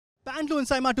Pantaloon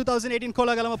SIIMA 2018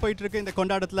 கோலாகலமா போயிட்டு இருக்கு இந்த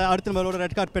கொண்டாட்டத்துல அடுத்த நம்மளோட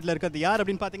ரெட் கார்பெட்ல இருக்கிறது யார்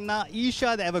அப்படினு பாத்தீங்கன்னா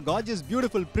Isha the ever gorgeous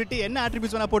beautiful pretty என்ன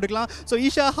attributes வேணா போட்டுக்கலாம். So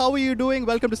Eesha, how are you doing?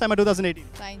 Welcome to SIIMA 2018.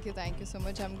 Thank you so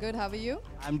much. I'm good. How are you?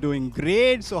 I'm doing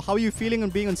great. So how are you feeling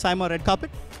on being on SIIMA red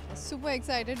carpet? Super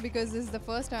excited because this is the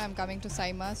first time I'm coming to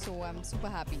SIIMA, so I'm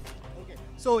super happy. Okay.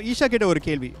 So Eesha கிட்ட ஒரு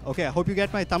கேள்வி. Okay, I hope you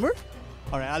get my Tamil.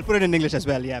 Alright, I'll put it in English as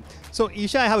well, yeah. So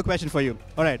Eesha, I have a question for you.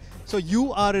 Alright, so you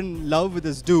are in love with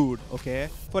this dude, okay,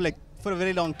 for a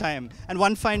very long time. And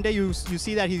one fine day you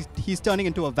see that he's turning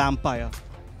into a vampire.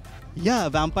 Yeah,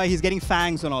 a vampire, he's getting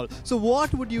fangs and all. So what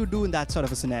would you do in that sort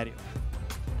of a scenario?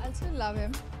 I'll still love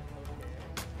him.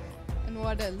 And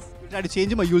what else? You'll try to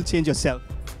change him or you'll change yourself?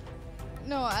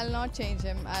 No, I'll not change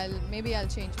him. Maybe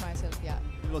I'll change myself, yeah.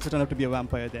 You'll also turn out to be a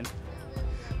vampire then.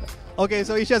 Okay,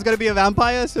 so Eesha's going to be a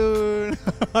vampire soon.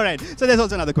 Alright, so there's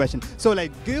also another question. So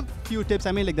like, give few tips.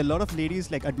 I mean, like, there are a lot of ladies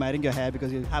like admiring your hair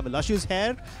because you have a luscious hair.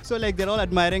 So like, they're all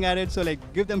admiring at it. So like,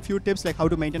 give them few tips like how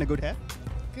to maintain a good hair.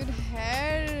 Good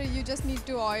hair, you just need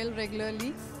to oil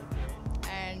regularly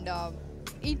and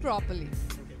eat properly.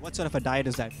 Okay, what sort of a diet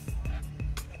is that?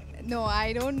 No, I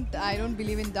don't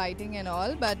believe in dieting and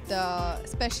all, but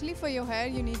especially for your hair,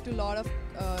 you need to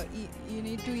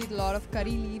eat a lot of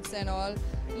curry leaves and all,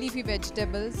 leafy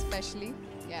vegetables especially.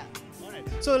 Yeah. All right.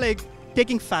 So like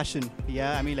taking fashion,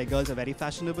 yeah, I mean like girls are very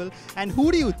fashionable. And who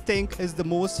do you think is the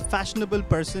most fashionable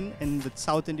person in the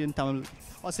South Indian Tamil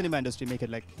or cinema industry? Make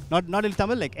it like not in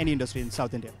Tamil, like any industry in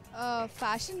South India.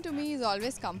 Fashion to me is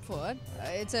always comfort.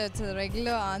 It's a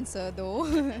regular answer though,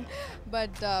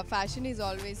 but fashion is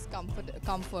always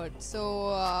comfort. So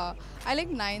I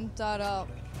like Nayanthara.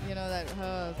 You know that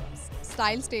her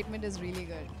style statement is really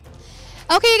good.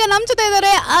 Okay, ಈಗ ನಮ್ಮ ಜೊತೆ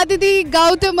ಇದ್ದಾರೆ ಅದಿತಿ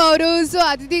ಗೌತಮ್ ಅವರು. So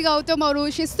Aditi Gautam ಅವರು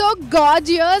she so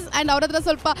gorgeous and ಅವ್ರ ಹತ್ರ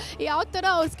ಸ್ವಲ್ಪ ಯಾವ ಥರ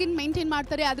ಅವ್ರ ಸ್ಕಿನ್ ಮೇಂಟೈನ್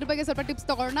ಮಾಡ್ತಾರೆ ಅದ್ರ ಬಗ್ಗೆ ಸ್ವಲ್ಪ ಟಿಪ್ಸ್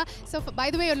ತೊಗೊಳ್ಳೋಣ. So by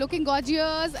the way you are looking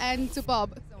gorgeous and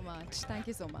superb. So much. Thank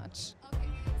you so much.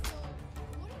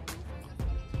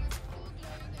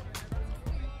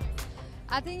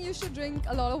 I think you should drink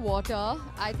a lot of water.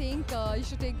 I think you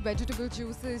should take vegetable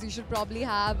juices. You should probably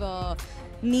have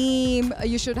neem.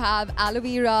 You should have aloe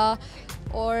vera.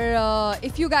 Or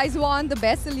if you guys want the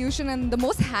best solution and the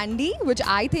most handy, which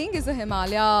I think is a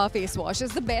Himalaya face wash,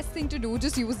 is the best thing to do.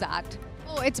 Just use that.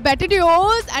 Oh, it's better to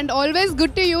use and always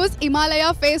good to use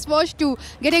Himalaya face wash to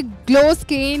get a glow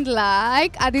skin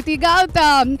like Aditi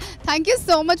Gautam. Thank you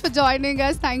so much for joining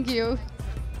us. Thank you.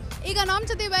 ಈಗ ನಮ್ಮ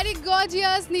ಜೊತೆ very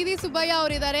gorgeous ನಿಧಿ ಸುಬ್ಬಯ್ಯ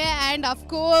ಅವರಿದ್ದಾರೆ and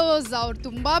of course ಅವ್ರು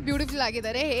ತುಂಬ beautiful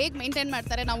ಆಗಿದ್ದಾರೆ. ಹೇಗೆ maintain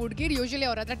ಮಾಡ್ತಾರೆ ನಾವು ಹುಡುಗಿರು ಯೂಶಲಿ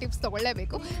ಅವ್ರ ಹತ್ರ ಟಿಪ್ಸ್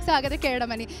ತೊಗೊಳ್ಳೇಬೇಕು. ಸೊ ಹಾಗಾದರೆ ಕೇಳೋಣ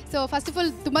ಬನ್ನಿ. ಸೊ ಫಸ್ಟ್ ಆಫ್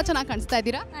ಆಲ್ ತುಂಬ ಚೆನ್ನಾಗಿ ಕಾಣಿಸ್ತಾ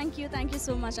ಇದ್ದೀರಾ. Thank you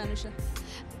so much Anusha.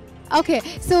 Okay,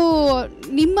 so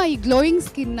ನಿಮ್ಮ ಈ ಗ್ಲೋಯಿಂಗ್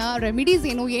ಸ್ಕಿನ್ನ ರೆಮಿಡೀಸ್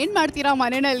ಏನು ಮಾಡ್ತೀರಾ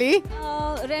ಮನೆಯಲ್ಲಿ?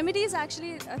 Remedies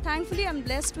actually, thankfully I'm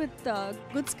blessed with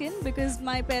good skin because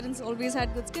my parents always had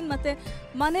good skin. ಮತ್ತೆ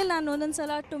ಮನೇಲಿ ನಾನು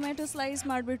ಒಂದೊಂದ್ಸಲ ಟೊಮೆಟೊ ಸ್ಲೈಸ್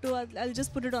ಮಾಡಿಬಿಟ್ಟು I'll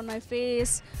just put it on my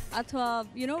face ಅಥವಾ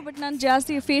ಬಟ್ ನಾನು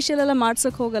ಜಾಸ್ತಿ ಫೇಶಿಯಲ್ ಎಲ್ಲ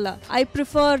ಮಾಡ್ಸೋಕ್ಕೆ ಹೋಗಲ್ಲ. I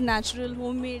prefer natural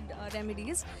homemade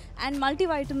remedies and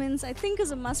multivitamins I think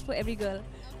is a must for every girl.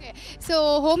 Okay, so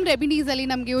home ರೆಮಿಡೀಸಲ್ಲಿ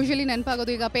ನಮಗೆ ಯೂಶಲಿ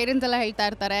ನೆನಪಾಗೋದು ಈಗ ಪೇರೆಂಟ್ಸ್ ಎಲ್ಲ ಹೇಳ್ತಾ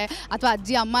ಇರ್ತಾರೆ ಅಥವಾ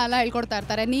ಅಜ್ಜಿ ಅಮ್ಮ ಎಲ್ಲ ಹೇಳ್ಕೊಡ್ತಾ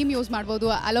ಇರ್ತಾರೆ. ನೀಮ್ ಯೂಸ್ ಮಾಡ್ಬೋದು,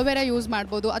 ಅಲೋವೆರಾ ಯೂಸ್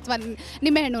ಮಾಡ್ಬೋದು ಅಥವಾ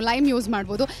ನಿಂಬೆಹಣ್ಣು ಲೈಮ್ ಯೂಸ್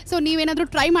ಮಾಡ್ಬೋದು. ಸೊ ನೀವೇನಾದರೂ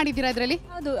ಟ್ರೈ ಮಾಡಿದ್ದೀರಾ ಅದರಲ್ಲಿ?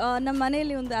 ಹೌದು, ನಮ್ಮ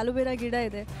ಮನೆಯಲ್ಲಿ ಒಂದು ಅಲೋವೆರಾ ಗಿಡ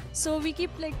ಇದೆ. So we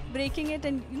keep like breaking it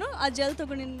and ಆ ಜೆಲ್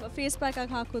ತೊಗೊಂಡು ಫೇಸ್ ಪ್ಯಾಕ್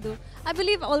ಆಗಿ ಹಾಕೋದು. I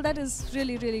believe all that is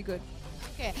really good.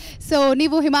 Okay, so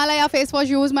ನೀವು ಹಿಮಾಲಯ ಫೇಸ್ ವಾಶ್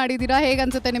ಯೂಸ್ ಮಾಡಿದ್ದೀರಾ, ಹೇಗೆ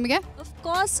ಅನ್ಸುತ್ತೆ ನಿಮಗೆ? Of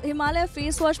course, Himalaya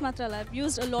face wash matra. I've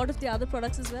used a lot of the other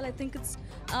products as well. I think it's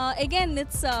again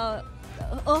it's a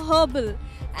herbal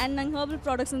and herbal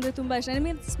products in the tumba ishta. I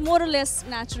mean it's more or less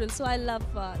natural, so I love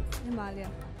Himalaya.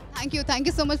 Thank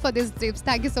you so much for these tips.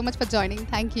 Thank you so much for joining.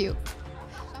 Thank you.